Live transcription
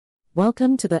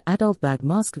Welcome to the adult bag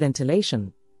mask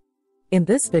ventilation. In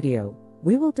this video,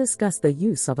 we will discuss the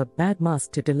use of a bag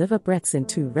mask to deliver breaths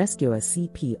into rescuer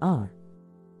CPR.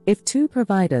 If two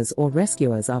providers or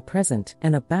rescuers are present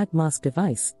and a bag mask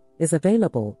device is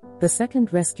available, the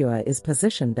second rescuer is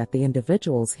positioned at the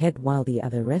individual's head while the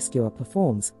other rescuer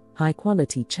performs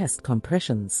high-quality chest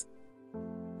compressions.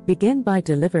 Begin by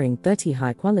delivering 30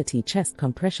 high-quality chest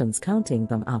compressions, counting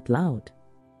them out loud.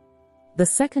 The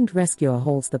second rescuer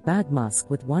holds the bag mask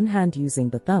with one hand using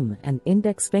the thumb and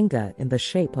index finger in the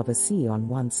shape of a C on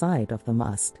one side of the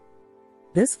mask.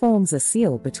 This forms a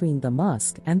seal between the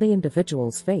mask and the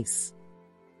individual's face.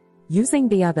 Using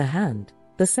the other hand,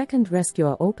 the second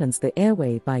rescuer opens the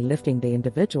airway by lifting the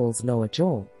individual's lower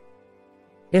jaw.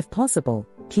 If possible,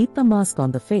 keep the mask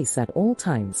on the face at all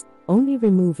times, only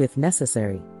remove if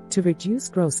necessary, to reduce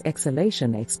gross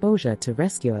exhalation exposure to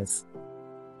rescuers.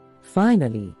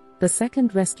 Finally, the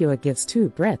second rescuer gives 2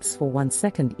 breaths for 1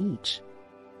 second each.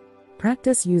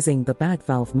 Practice using the bag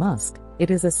valve mask. It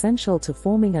is essential to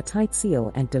forming a tight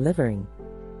seal and delivering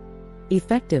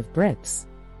effective breaths.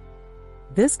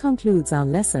 This concludes our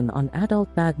lesson on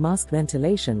adult bag mask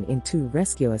ventilation into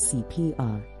rescuer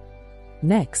CPR.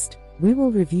 Next, we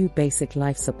will review basic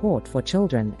life support for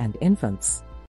children and infants.